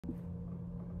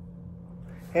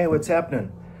Hey, what's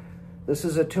happening? This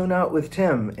is a Tune Out with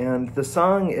Tim, and the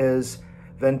song is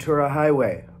Ventura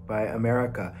Highway by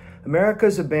America.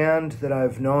 America's a band that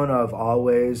I've known of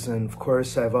always, and of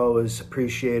course I've always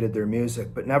appreciated their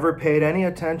music, but never paid any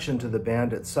attention to the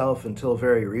band itself until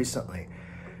very recently.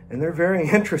 And they're very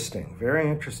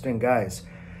interesting guys.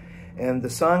 And the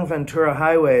song Ventura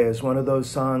Highway is one of those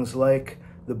songs like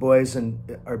The Boys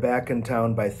Are Back in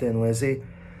Town by Thin Lizzy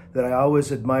that I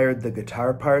always admired the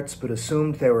guitar parts, but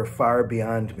assumed they were far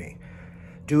beyond me.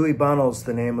 Dewey Bunnell's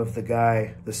the name of the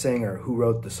guy, the singer, who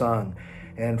wrote the song.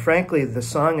 And frankly, the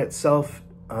song itself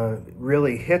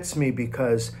really hits me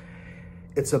because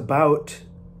it's about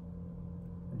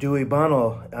Dewey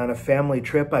Bunnell on a family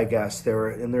trip, I guess. They were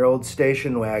in their old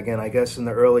station wagon, I guess in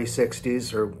the early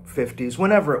 60s or 50s,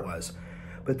 whenever it was.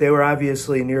 But they were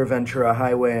obviously near Ventura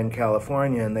Highway in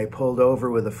California, and they pulled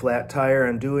over with a flat tire,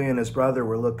 and Dewey and his brother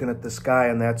were looking at the sky,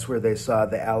 and that's where they saw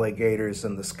the alligators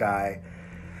in the sky.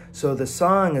 So the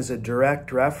song is a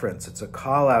direct reference. It's a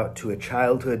call out to a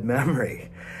childhood memory.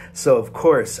 So of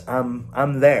course,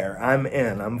 I'm there, I'm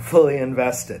in, I'm fully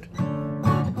invested.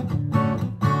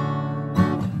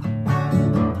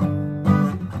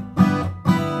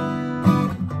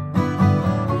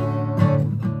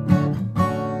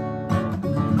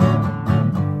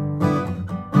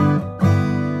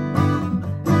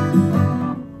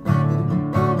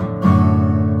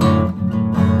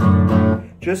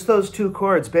 Just those two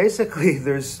chords. Basically,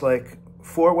 there's like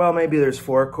maybe there's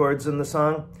four chords in the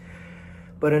song.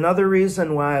 But another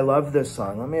reason why I love this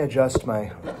song, let me adjust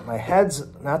my head's,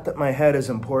 not that my head is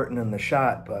important in the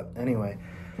shot, but anyway.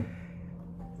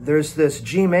 There's this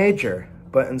G major,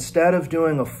 but instead of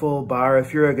doing a full bar,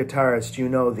 if you're a guitarist, you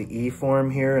know the E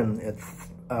form here at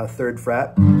 3rd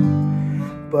fret.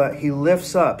 But he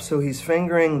lifts up, so he's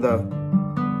fingering the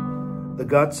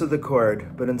guts of the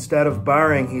chord, but instead of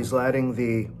barring, he's letting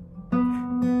the,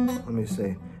 let me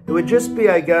see, it would just be,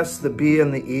 I guess, the B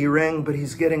and the E ring, but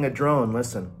he's getting a drone,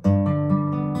 listen.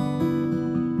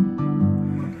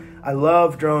 I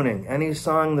love droning. Any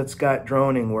song that's got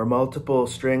droning where multiple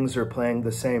strings are playing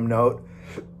the same note,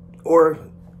 or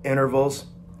intervals,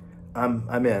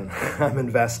 I'm in, I'm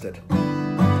invested.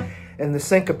 And the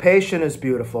syncopation is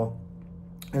beautiful.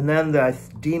 And then the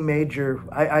D major,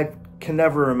 I can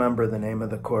never remember the name of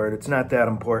the chord. It's not that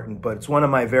important, but it's one of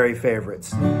my very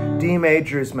favorites. D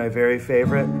major is my very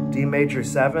favorite. D major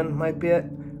 7 might be it,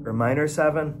 or minor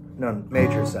 7? No,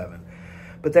 major 7.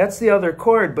 But that's the other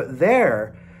chord, but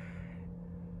there,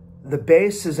 the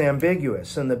bass is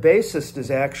ambiguous, and the bassist is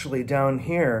actually down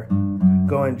here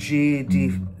going G,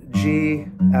 D, G,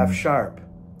 F sharp,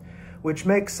 which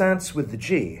makes sense with the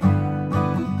G.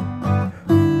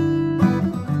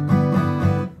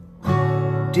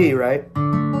 D, right?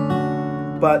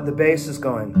 But the bass is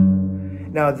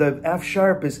going. Now the F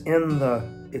sharp is in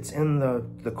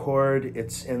the chord,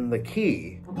 it's in the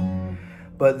key,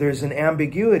 but there's an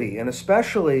ambiguity, and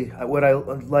especially what I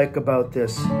like about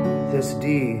this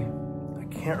D, I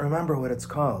can't remember what it's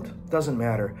called, doesn't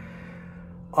matter.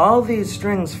 All these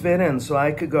strings fit in, so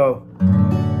I could go,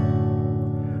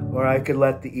 or I could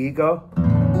let the E go,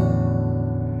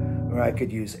 or I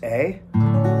could use A,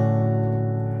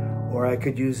 or I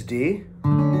could use D,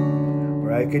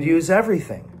 or I could use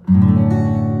everything.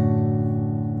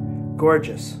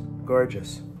 Gorgeous,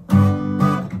 gorgeous.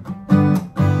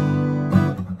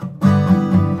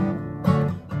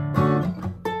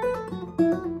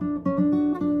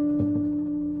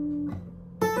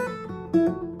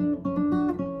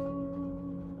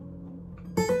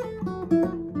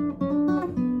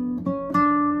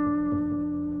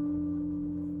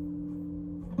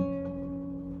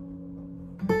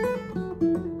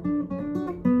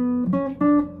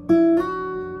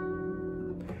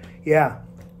 Yeah,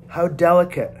 how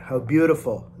delicate, how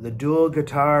beautiful. The dual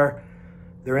guitar,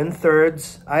 they're in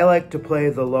thirds. I like to play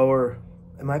the lower,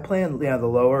 am I playing, yeah, the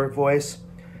lower voice.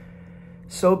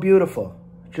 So beautiful,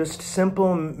 just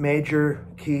simple major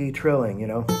key trilling, you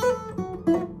know.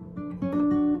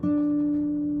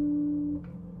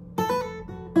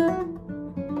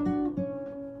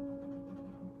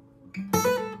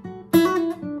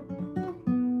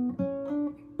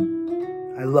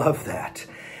 I love that.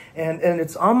 And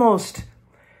it's almost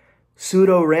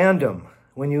pseudo-random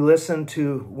when you listen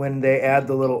to when they add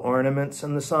the little ornaments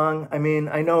in the song. I mean,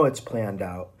 I know it's planned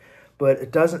out, but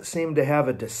it doesn't seem to have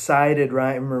a decided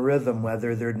rhyme or rhythm,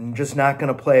 whether they're just not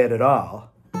going to play it at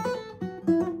all.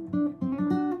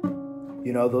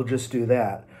 You know, they'll just do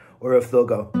that. Or if they'll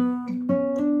go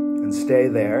and stay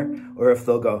there, or if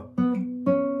they'll go.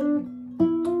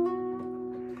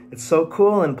 It's so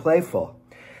cool and playful.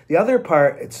 The other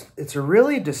part, it's a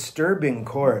really disturbing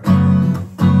chord.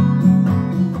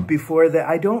 before that,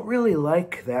 I don't really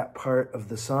like that part of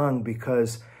the song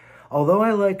because although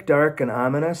I like dark and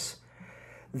ominous,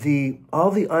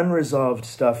 all the unresolved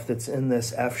stuff that's in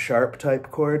this F sharp type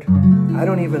chord, I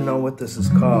don't even know what this is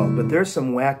called, but there's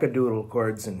some wackadoodle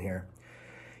chords in here.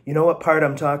 You know what part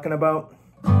I'm talking about?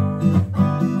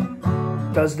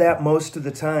 Does that most of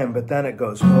the time, but then it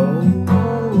goes, whoa,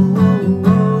 whoa, whoa,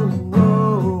 whoa,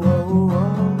 whoa, whoa,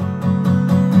 whoa.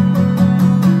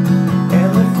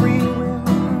 And the free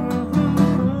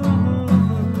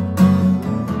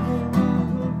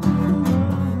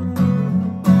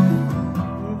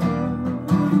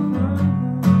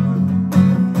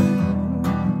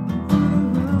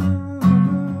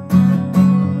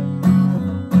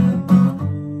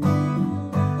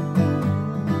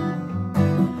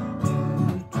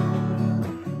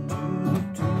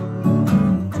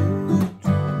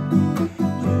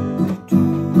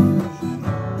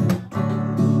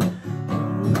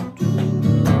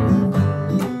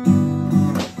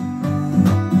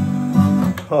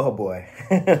Oh boy,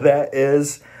 that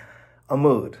is a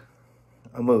mood,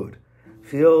 a mood.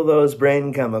 Feel those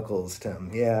brain chemicals,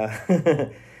 Tim,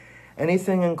 yeah.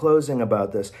 Anything in closing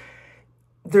about this?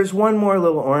 There's one more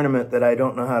little ornament that I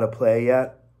don't know how to play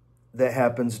yet that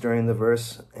happens during the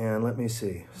verse, and let me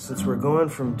see. Since we're going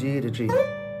from D to G.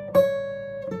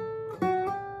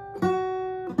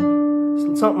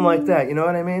 Something like that, you know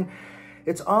what I mean?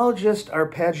 It's all just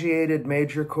arpeggiated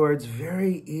major chords,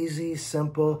 very easy,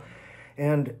 simple.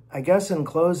 And I guess in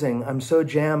closing, I'm so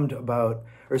jazzed about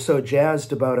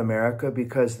America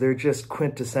because they're just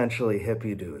quintessentially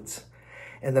hippie dudes.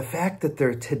 And the fact that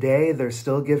they're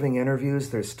still giving interviews,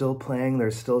 they're still playing, they're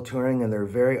still touring, and they're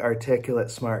very articulate,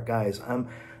 smart guys.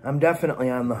 I'm definitely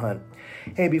on the hunt.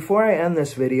 Hey, before I end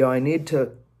this video, I need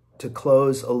to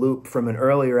close a loop from an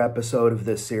earlier episode of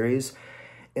this series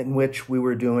in which we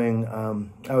were doing,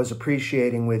 I was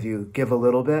appreciating with you, Give a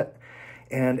Little Bit.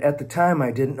 And at the time, I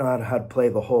didn't know how to play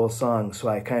the whole song, so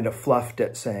I kind of fluffed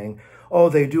it saying, oh,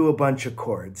 they do a bunch of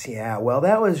chords. Yeah, well,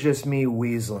 that was just me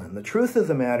weaseling. The truth of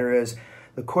the matter is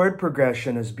the chord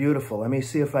progression is beautiful. Let me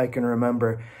see if I can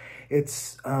remember.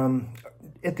 It's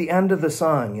at the end of the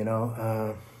song, you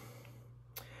know.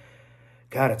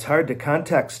 God, it's hard to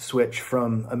context switch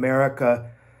from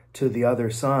America to the other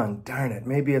song. Darn it,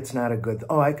 maybe it's not a good...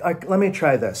 Oh, let me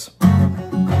try this.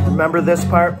 Remember this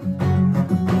part?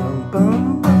 Bum,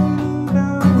 bum,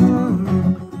 bum.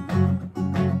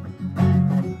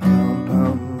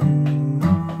 Bum,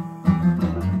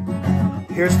 bum.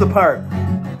 Here's the part.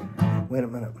 Wait a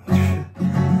minute.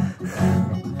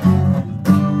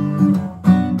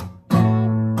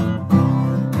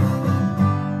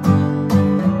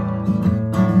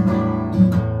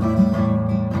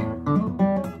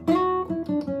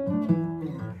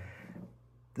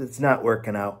 It's not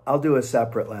working out. I'll do a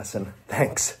separate lesson.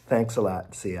 Thanks. Thanks a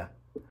lot. See ya.